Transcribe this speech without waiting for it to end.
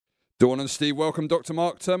Dawn and Steve welcome Dr.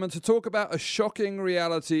 Mark Turman to talk about a shocking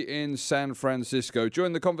reality in San Francisco.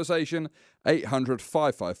 Join the conversation,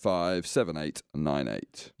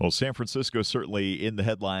 800-555-7898. Well, San Francisco certainly in the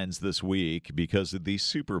headlines this week because of the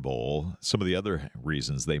Super Bowl. Some of the other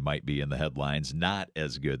reasons they might be in the headlines, not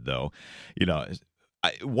as good, though. You know,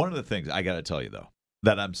 one of the things I got to tell you, though,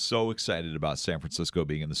 that I'm so excited about San Francisco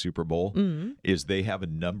being in the Super Bowl is they have a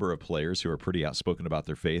number of players who are pretty outspoken about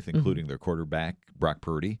their faith, including their quarterback, Brock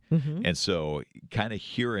Purdy. And so kind of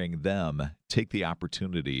hearing them take the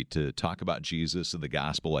opportunity to talk about Jesus and the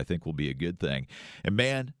gospel, I think will be a good thing. And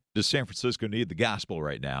man, does San Francisco need the gospel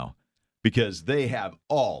right now, because they have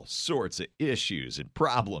all sorts of issues and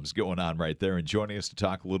problems going on right there. And joining us to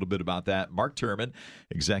talk a little bit about that, Mark Turman,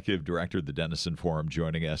 Executive Director of the Denison Forum,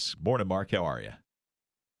 joining us. Morning, Mark. How are you?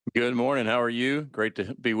 Good morning. How are you? Great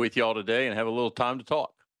to be with you all today and have a little time to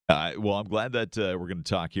talk. Well, I'm glad that we're going to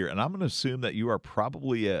talk here, and I'm going to assume that you are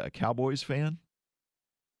probably a Cowboys fan.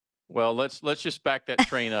 Well, let's just back that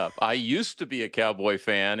train up. I used to be a Cowboy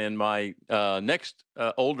fan, and my next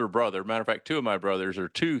older brother, matter of fact, two of my brothers are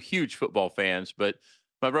two huge football fans, but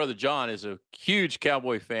my brother John is a huge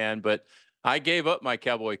Cowboy fan, but I gave up my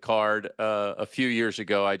Cowboy card a few years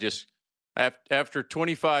ago. After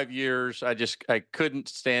 25 years, I couldn't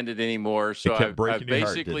stand it anymore. So I've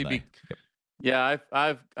basically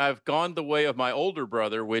I've gone the way of my older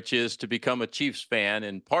brother, which is to become a Chiefs fan,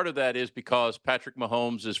 and part of that is because Patrick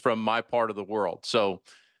Mahomes is from my part of the world. So,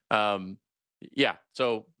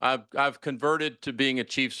 so I've converted to being a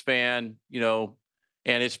Chiefs fan, and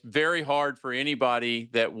it's very hard for anybody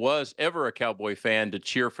that was ever a Cowboy fan to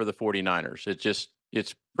cheer for the 49ers.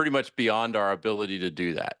 It's pretty much beyond our ability to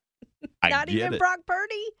do that. Not even Brock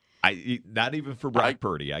Purdy? Not even for Brock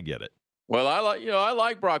Purdy. I get it. Well, I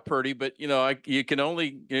like Brock Purdy, but you can only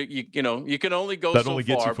go that so only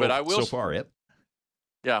gets far. You but I will so far, yep.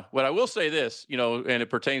 Yeah, but I will say this, and it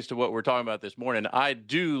pertains to what we're talking about this morning. I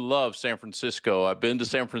do love San Francisco. I've been to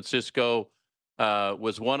San Francisco.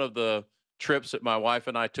 Was one of the trips that my wife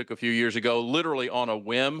and I took a few years ago. Literally on a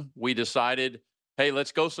whim, we decided, hey,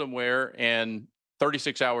 let's go somewhere, and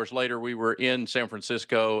 36 hours later, we were in San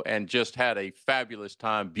Francisco and just had a fabulous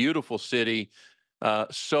time. Beautiful city,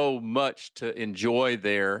 so much to enjoy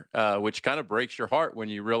there, which kind of breaks your heart when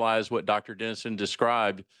you realize what Dr. Denison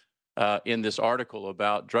described in this article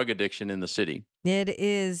about drug addiction in the city. It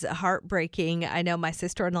is heartbreaking. I know my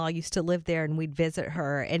sister-in-law used to live there, and we'd visit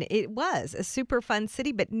her, and it was a super fun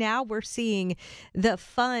city. But now we're seeing the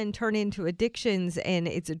fun turn into addictions, and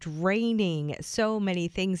it's draining so many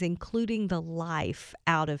things, including the life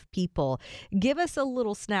out of people. Give us a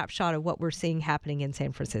little snapshot of what we're seeing happening in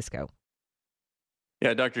San Francisco.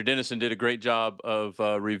 Yeah, Dr. Denison did a great job of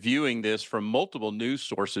reviewing this from multiple news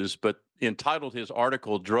sources, but entitled his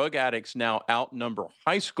article, "Drug Addicts Now Outnumber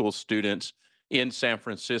High School Students in San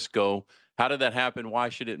Francisco. How did that happen? Why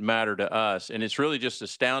should it matter to us?" And it's really just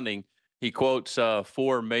astounding. He quotes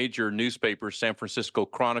four major newspapers, San Francisco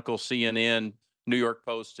Chronicle, CNN, New York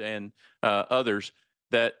Post, and others,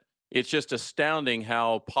 that it's just astounding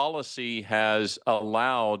how policy has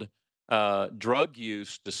allowed drug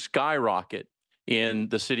use to skyrocket in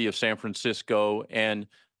the city of San Francisco, and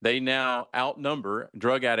they now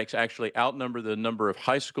drug addicts actually outnumber the number of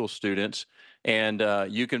high school students. And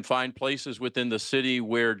you can find places within the city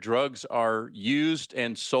where drugs are used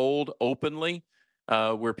and sold openly,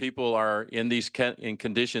 where people are in these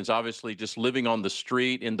conditions, obviously just living on the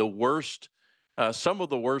street in the worst, some of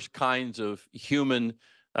the worst kinds of human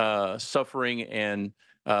suffering and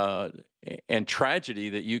tragedy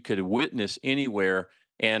that you could witness anywhere.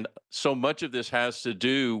 And so much of this has to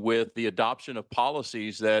do with the adoption of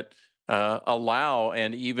policies that allow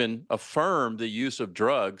and even affirm the use of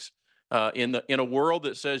drugs in a world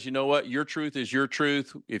that says, you know what, your truth is your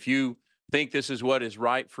truth. If you think this is what is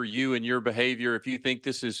right for you and your behavior, if you think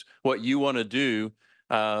this is what you want to do,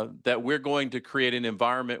 that we're going to create an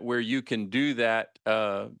environment where you can do that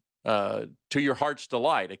to your heart's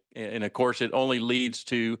delight. And of course, it only leads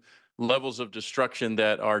to levels of destruction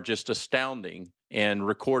that are just astounding and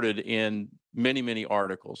recorded in many, many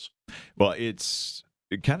articles. Well, it's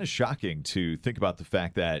kind of shocking to think about the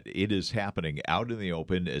fact that it is happening out in the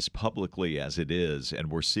open as publicly as it is,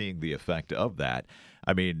 and we're seeing the effect of that.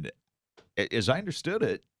 I mean, as I understood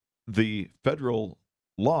it, the federal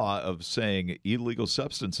law of saying illegal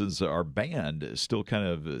substances are banned still kind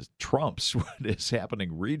of trumps what is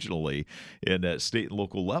happening regionally in state and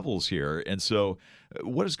local levels here. And so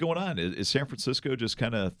what is going on? Is San Francisco just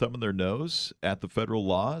kind of thumbing their nose at the federal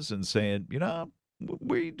laws and saying,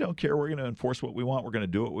 we don't care. We're going to enforce what we want. We're going to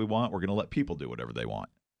do what we want. We're going to let people do whatever they want?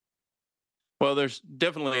 Well, there's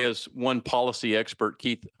definitely, as one policy expert,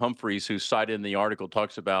 Keith Humphreys, who's cited in the article,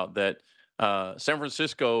 talks about that San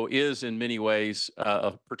Francisco is in many ways,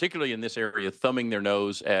 particularly in this area, thumbing their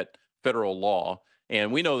nose at federal law.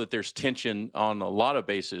 And we know that there's tension on a lot of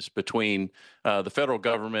bases between the federal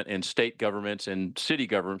government and state governments and city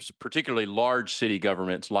governments, particularly large city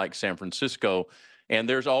governments like San Francisco. And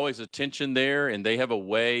there's always a tension there, and they have a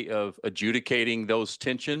way of adjudicating those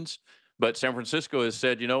tensions. But San Francisco has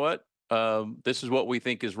said, you know what? This is what we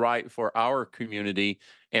think is right for our community,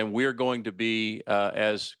 and we're going to be,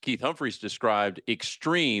 as Keith Humphreys described,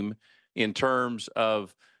 extreme in terms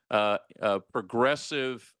of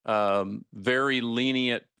progressive, very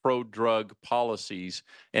lenient pro-drug policies,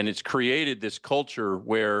 and it's created this culture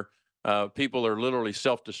where people are literally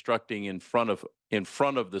self-destructing in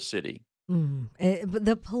front of the city. But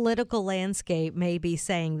the political landscape may be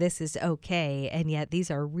saying this is okay, and yet these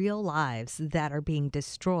are real lives that are being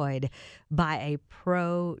destroyed by a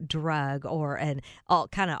pro-drug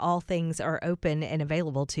all things are open and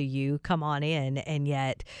available to you. Come on in, and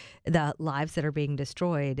yet the lives that are being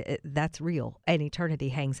destroyed, that's real, and eternity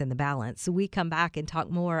hangs in the balance. We come back and talk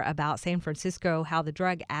more about San Francisco, how the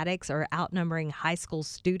drug addicts are outnumbering high school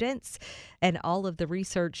students, and all of the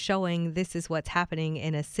research showing this is what's happening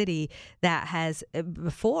in a city that has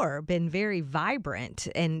before been very vibrant,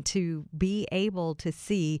 and to be able to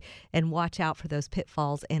see and watch out for those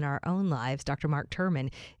pitfalls in our own lives. Dr. Mark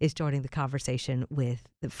Turman is joining the conversation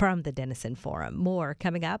from the Denison Forum. More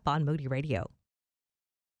coming up on Moody Radio.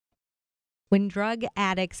 When drug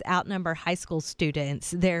addicts outnumber high school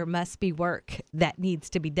students, there must be work that needs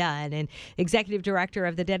to be done. And Executive Director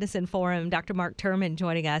of the Denison Forum, Dr. Mark Turman,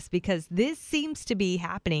 joining us because this seems to be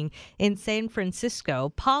happening in San Francisco.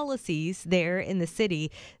 Policies there in the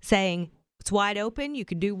city saying it's wide open. You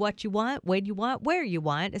can do what you want, when you want, where you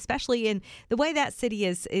want, especially in the way that city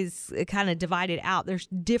is kind of divided out. There's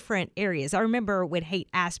different areas. I remember when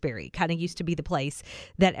Haight-Ashbury kind of used to be the place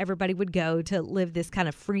that everybody would go to live this kind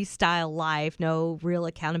of freestyle life, no real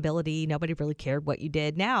accountability. Nobody really cared what you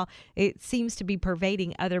did. Now it seems to be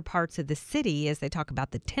pervading other parts of the city as they talk about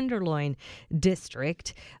the Tenderloin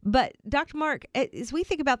district. But Dr. Mark, as we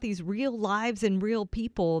think about these real lives and real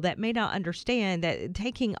people that may not understand that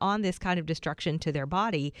taking on this kind of destruction to their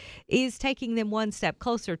body is taking them one step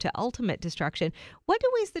closer to ultimate destruction. What do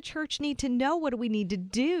we as the church need to know? What do we need to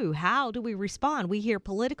do? How do we respond? We hear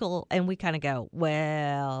political and we kind of go,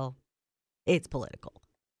 well, it's political.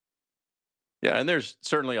 Yeah, and there's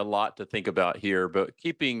certainly a lot to think about here, but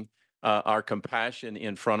keeping our compassion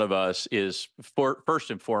in front of us is first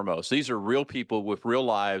and foremost. These are real people with real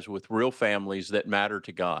lives, with real families that matter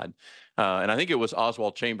to God. And I think it was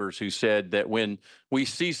Oswald Chambers who said that when we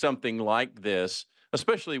see something like this,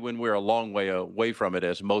 especially when we're a long way away from it,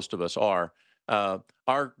 as most of us are,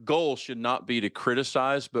 our goal should not be to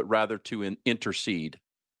criticize, but rather to intercede.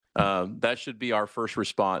 That should be our first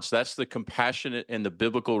response. That's the compassionate and the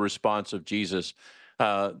biblical response of Jesus.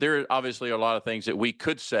 There obviously are a lot of things that we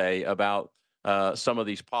could say about some of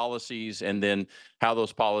these policies and then how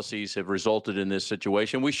those policies have resulted in this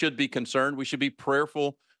situation. We should be concerned. We should be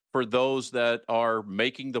prayerful for those that are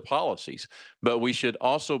making the policies, but we should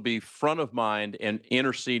also be front of mind and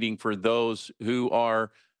interceding for those who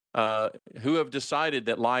have decided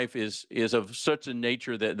that life is of such a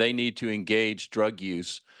nature that they need to engage drug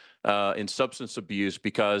use and substance abuse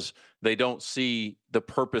because they don't see the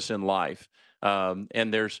purpose in life.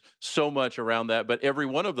 And there's so much around that, but every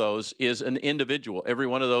one of those is an individual. Every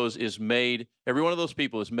one of those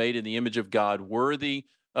people is made in the image of God, worthy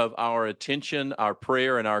of our attention, our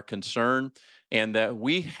prayer, and our concern, and that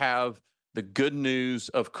we have the good news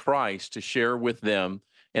of Christ to share with them.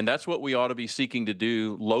 And that's what we ought to be seeking to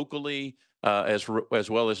do locally, as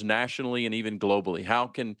well as nationally and even globally. How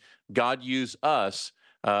can God use us?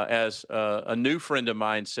 As a new friend of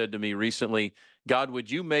mine said to me recently, God, would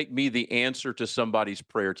you make me the answer to somebody's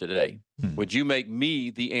prayer today? Would you make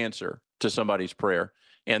me the answer to somebody's prayer?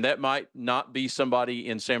 And that might not be somebody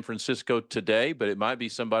in San Francisco today, but it might be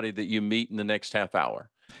somebody that you meet in the next half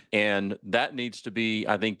hour. And that needs to be,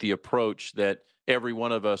 I think, the approach that every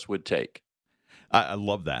one of us would take. I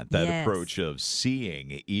love that Yes. approach of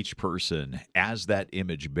seeing each person as that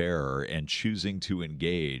image bearer and choosing to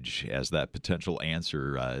engage as that potential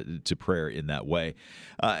answer to prayer in that way.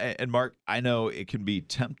 And Mark, I know it can be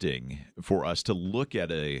tempting for us to look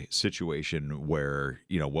at a situation where,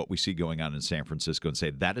 what we see going on in San Francisco and say,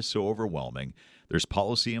 that is so overwhelming. There's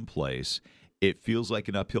policy in place. It feels like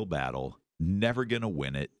an uphill battle. Never going to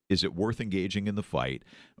win it. Is it worth engaging in the fight?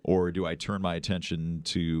 Or do I turn my attention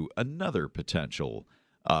to another potential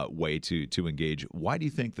way to engage? Why do you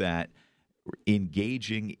think that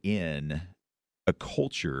engaging in a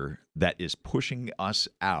culture that is pushing us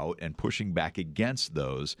out and pushing back against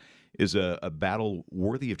those is a battle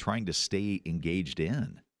worthy of trying to stay engaged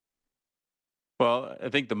in. Well, I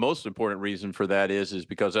think the most important reason for that is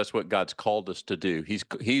because that's what God's called us to do.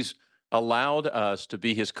 He's allowed us to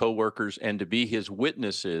be his co-workers and to be his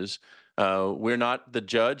witnesses. We're not the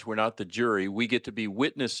judge, we're not the jury. We get to be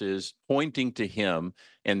witnesses pointing to him,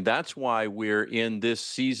 and that's why we're in this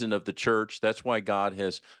season of the church. That's why God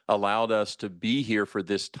has allowed us to be here for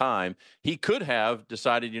this time. He could have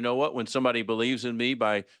decided, you know what, when somebody believes in me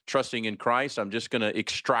by trusting in Christ, I'm just going to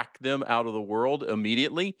extract them out of the world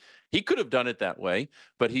immediately. He could have done it that way,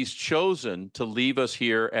 but he's chosen to leave us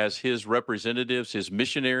here as his representatives, his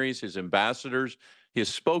missionaries, his ambassadors, his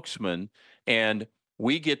spokesmen, and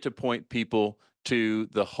we get to point people to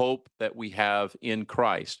the hope that we have in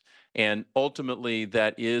Christ. And ultimately,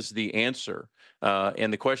 that is the answer.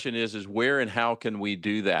 And the question is where and how can we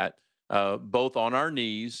do that, both on our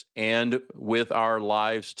knees and with our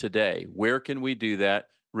lives today? Where can we do that,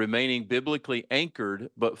 remaining biblically anchored,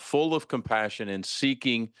 but full of compassion and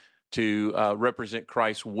seeking to represent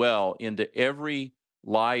Christ well into every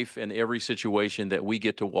life and every situation that we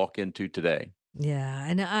get to walk into today? Yeah,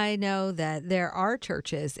 and I know that there are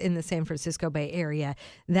churches in the San Francisco Bay Area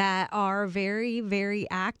that are very, very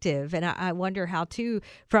active. And I wonder how, too,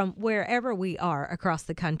 from wherever we are across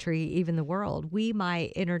the country, even the world, we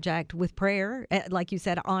might interject with prayer, like you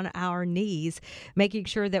said, on our knees, making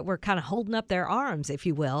sure that we're kind of holding up their arms, if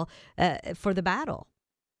you will, for the battle.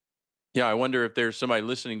 Yeah, I wonder if there's somebody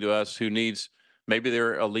listening to us who needs, maybe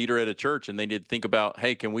they're a leader at a church and they need to think about,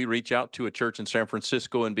 hey, can we reach out to a church in San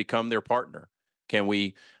Francisco and become their partner? Can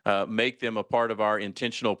we make them a part of our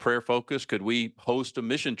intentional prayer focus? Could we host a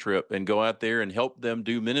mission trip and go out there and help them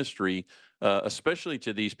do ministry, especially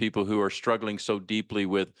to these people who are struggling so deeply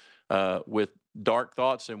with dark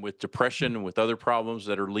thoughts and with depression and with other problems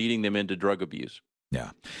that are leading them into drug abuse?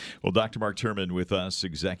 Yeah. Well, Dr. Mark Turman with us,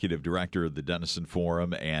 Executive Director of the Denison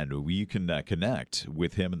Forum, and you can connect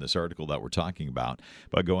with him in this article that we're talking about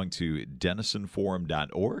by going to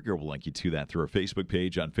denisonforum.org, or we'll link you to that through our Facebook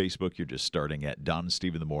page. On Facebook, you're just starting at Don and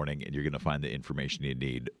Steve in the Morning, and you're going to find the information you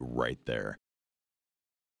need right there.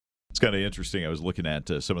 It's kind of interesting. I was looking at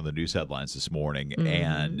some of the news headlines this morning,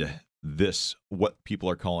 and this, what people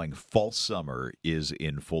are calling false summer, is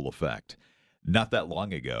in full effect. Not that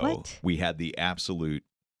long ago, we had the absolute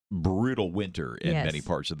brutal winter in many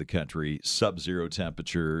parts of the country, sub-zero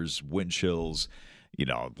temperatures, wind chills,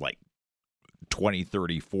 like 20,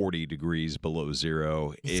 30, 40 degrees below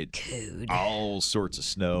zero. All sorts of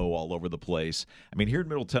snow all over the place. I mean, here in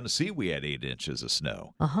Middle Tennessee, we had 8 inches of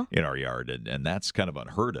snow in our yard, and that's kind of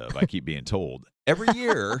unheard of, I keep being told.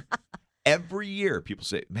 Every year, people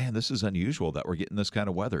say, man, this is unusual that we're getting this kind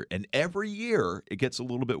of weather. And every year, it gets a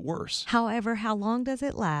little bit worse. However, how long does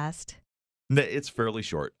it last? It's fairly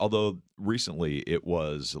short, although recently it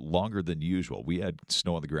was longer than usual. We had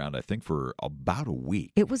snow on the ground, I think, for about a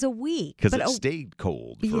week. It was a week. Because it stayed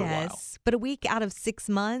cold for a while. Yes, but a week out of 6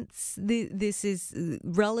 months, this is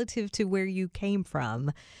relative to where you came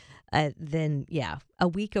from. Then, a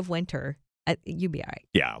week of winter. You'll be all right.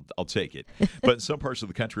 Yeah, I'll take it. But in some parts of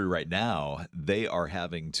the country right now, they are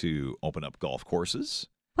having to open up golf courses.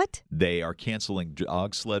 What? They are canceling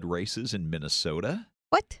dog sled races in Minnesota.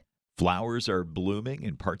 What? Flowers are blooming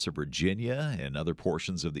in parts of Virginia and other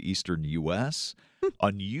portions of the eastern U.S.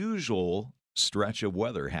 Unusual stretch of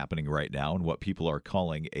weather happening right now in what people are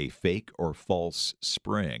calling a fake or false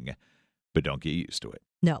spring. But don't get used to it.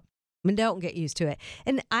 No. Don't get used to it.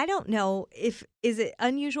 And I don't know is it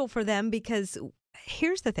unusual for them, because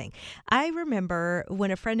here's the thing. I remember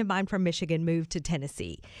when a friend of mine from Michigan moved to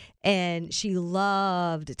Tennessee, and she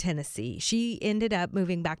loved Tennessee. She ended up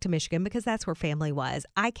moving back to Michigan because that's where family was.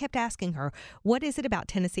 I kept asking her, what is it about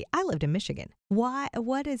Tennessee? I lived in Michigan. Why?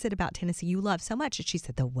 What is it about Tennessee you love so much? And she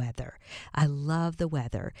said, the weather. I love the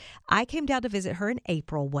weather. I came down to visit her in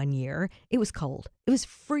April one year. It was cold. It was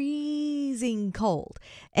freezing cold.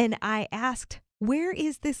 And I asked, where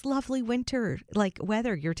is this lovely winter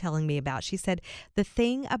weather you're telling me about? She said, the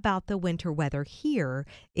thing about the winter weather here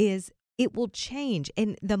is it will change,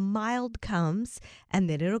 and the mild comes, and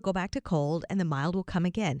then it'll go back to cold, and the mild will come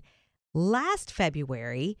again. Last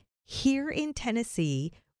February, here in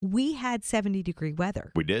Tennessee, we had 70-degree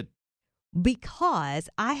weather. We did. Because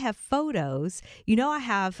I have photos. I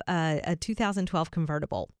have a 2012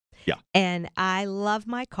 convertible. Yeah. And I love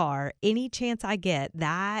my car. Any chance I get,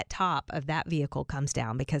 that top of that vehicle comes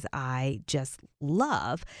down because I just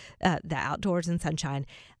love the outdoors and sunshine.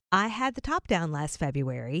 I had the top down last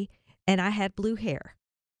February, and I had blue hair.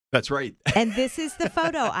 That's right. And this is the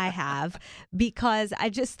photo I have because I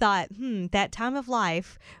just thought, that time of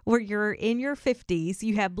life where you're in your 50s,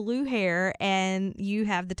 you have blue hair, and you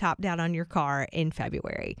have the top down on your car in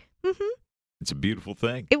February. It's a beautiful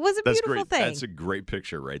thing. It was a That's beautiful great. thing. That's a great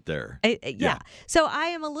picture right there. Yeah. So I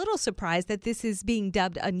am a little surprised that this is being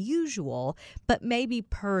dubbed unusual, but maybe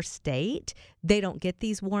per state, they don't get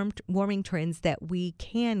these warming trends that we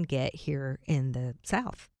can get here in the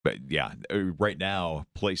South. But yeah, right now,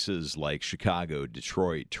 places like Chicago,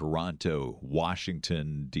 Detroit, Toronto,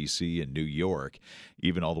 Washington, D.C., and New York,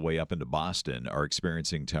 even all the way up into Boston, are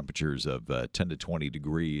experiencing temperatures of 10 to 20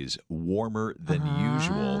 degrees warmer than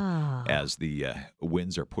usual as the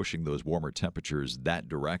winds are pushing those warmer temperatures that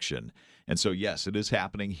direction. And so, yes, it is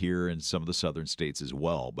happening here in some of the southern states as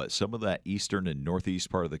well. But some of that eastern and northeast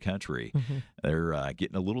part of the country, they're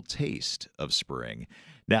getting a little taste of spring.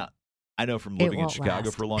 Now, I know from living in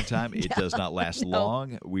Chicago for a long time, it does not last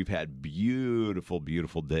long. We've had beautiful,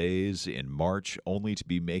 beautiful days in March only to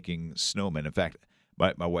be making snowmen. In fact,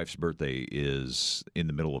 my wife's birthday is in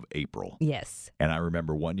the middle of April. Yes. And I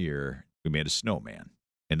remember one year we made a snowman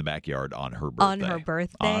in the backyard on her birthday. On her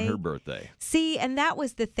birthday? On her birthday. See, and that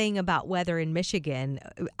was the thing about weather in Michigan.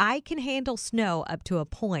 I can handle snow up to a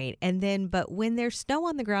point, but when there's snow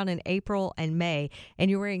on the ground in April and May, and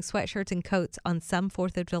you're wearing sweatshirts and coats on some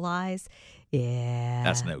 4th of Julys,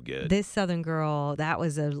 that's no good. This Southern girl, that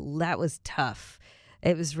was tough.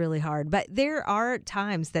 It was really hard. But there are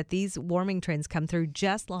times that these warming trends come through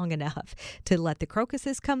just long enough to let the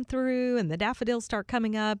crocuses come through and the daffodils start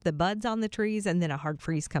coming up, the buds on the trees, and then a hard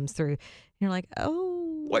freeze comes through. And you're like,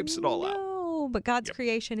 oh, wipes it all out. But God's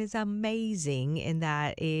creation is amazing in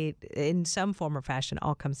that it, in some form or fashion,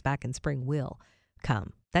 all comes back and spring will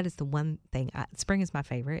come. That is the one thing. Spring is my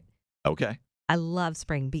favorite. Okay. I love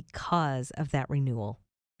spring because of that renewal.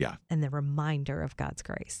 Yeah. And the reminder of God's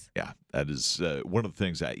grace. Yeah, that is one of the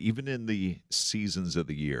things that even in the seasons of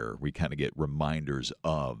the year, we kind of get reminders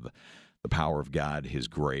of the power of God, His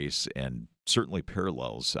grace, and certainly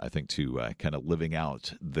parallels, I think, to kind of living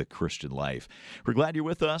out the Christian life. We're glad you're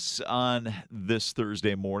with us on this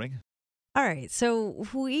Thursday morning. All right, so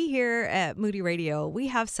we here at Moody Radio, we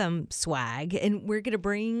have some swag, and we're going to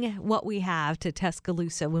bring what we have to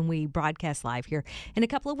Tuscaloosa when we broadcast live here in a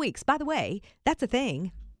couple of weeks. By the way, that's a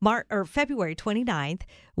thing. February 29th,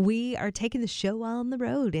 we are taking the show on the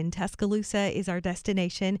road, and Tuscaloosa is our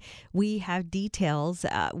destination. We have details.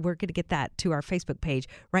 We're going to get that to our Facebook page.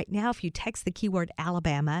 Right now, if you text the keyword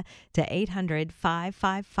Alabama to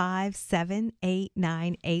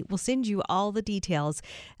 800-555-7898, we'll send you all the details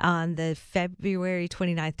on the February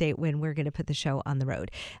 29th date when we're going to put the show on the road.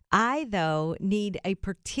 I, though, need a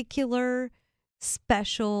particular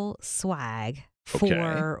special swag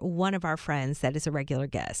for one of our friends that is a regular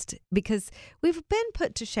guest, because we've been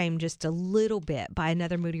put to shame just a little bit by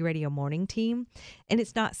another Moody Radio morning team, and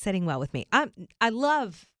it's not sitting well with me. I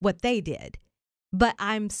love what they did, but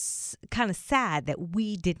I'm kind of sad that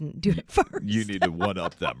we didn't do it first. You need to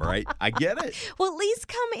one-up them, right? I get it. Well, at least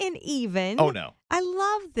come in even. Oh, no. I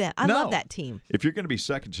love them. I love that team. If you're going to be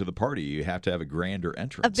second to the party, you have to have a grander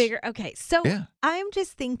entrance. Okay, so I'm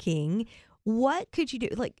just thinking, what could you do?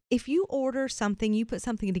 Like, if you order something, you put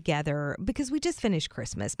something together, because we just finished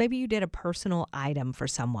Christmas. Maybe you did a personal item for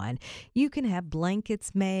someone. You can have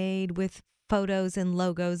blankets made with photos and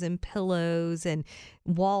logos and pillows and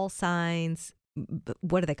wall signs.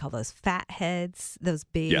 What do they call those? Fat heads? Those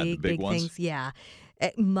big ones. things. Yeah.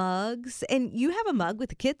 Mugs. And you have a mug with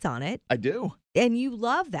the kids on it. I do. And you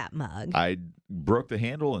love that mug. I broke the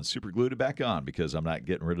handle and super glued it back on because I'm not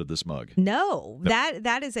getting rid of this mug. No,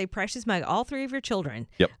 that is a precious mug. All three of your children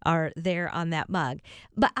are there on that mug.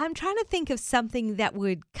 But I'm trying to think of something that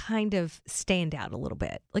would kind of stand out a little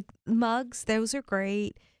bit. Like mugs, those are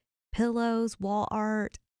great. Pillows, wall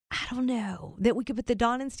art. I don't know, that we could put the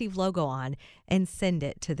Dawn and Steve logo on and send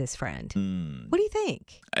it to this friend. What do you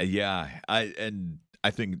think? I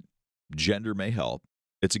think gender may help.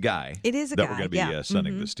 It's a guy. It is a that guy. We're going to be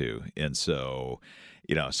sending this to. And so,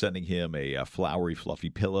 sending him a flowery, fluffy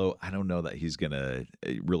pillow, I don't know that he's going to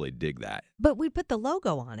really dig that. But we put the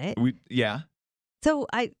logo on it. So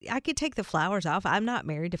I could take the flowers off. I'm not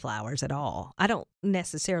married to flowers at all. I don't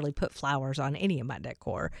necessarily put flowers on any of my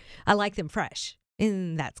decor. I like them fresh.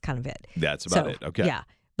 And that's kind of it. That's about it. Okay. Yeah.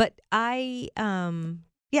 But I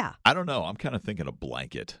don't know. I'm kind of thinking a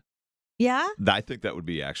blanket. Yeah? I think that would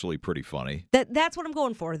be actually pretty funny. That's what I'm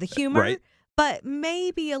going for. The humor, right? But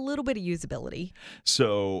maybe a little bit of usability.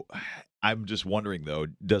 So I'm just wondering, though,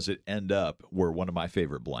 does it end up where one of my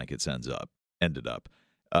favorite blankets ended up?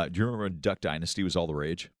 Do you remember when Duck Dynasty was all the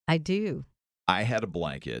rage? I do. I had a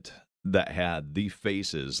blanket that had the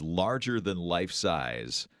faces larger than life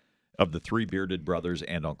size of the three bearded brothers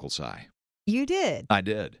and Uncle Si. You did. I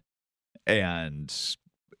did. And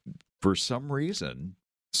for some reason,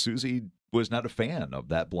 Susie was not a fan of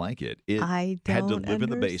that blanket. It I had to don't live in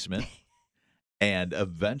the understand. basement. And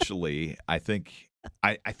eventually, I think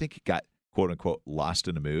it got, quote unquote, lost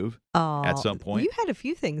in a move Oh, at some point. you had a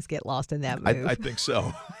few things get lost in that move. I think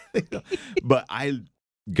so. But I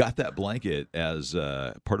got that blanket as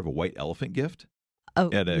part of a white elephant gift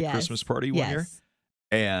at a yes. Christmas party one year. Yes.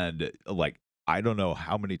 And I don't know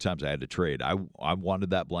how many times I had to trade. I wanted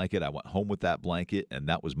that blanket. I went home with that blanket, and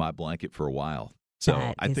that was my blanket for a while. So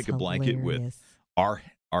That I is think a blanket with hilarious.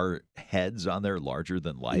 our heads on there larger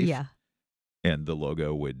than life. Yeah. And the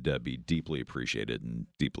logo would be deeply appreciated and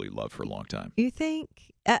deeply loved for a long time. You think?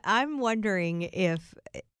 I'm wondering if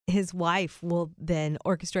his wife will then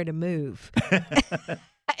orchestrate a move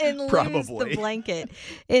and lose the Probably. blanket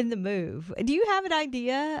in the move. Do you have an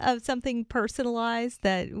idea of something personalized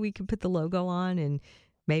that we could put the logo on and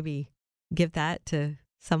maybe give that to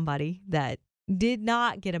somebody that did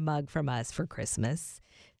not get a mug from us for Christmas,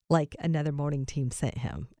 like another morning team sent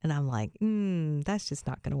him? And I'm like, that's just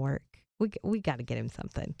not going to work. We got to get him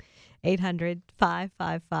something.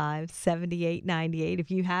 800-555-7898.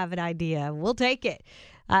 If you have an idea, we'll take it.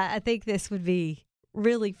 I think this would be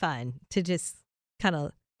really fun to just kind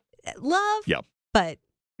of love, Yep. but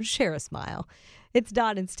share a smile. It's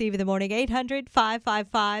Don and Steve in the morning.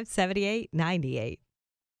 800-555-7898.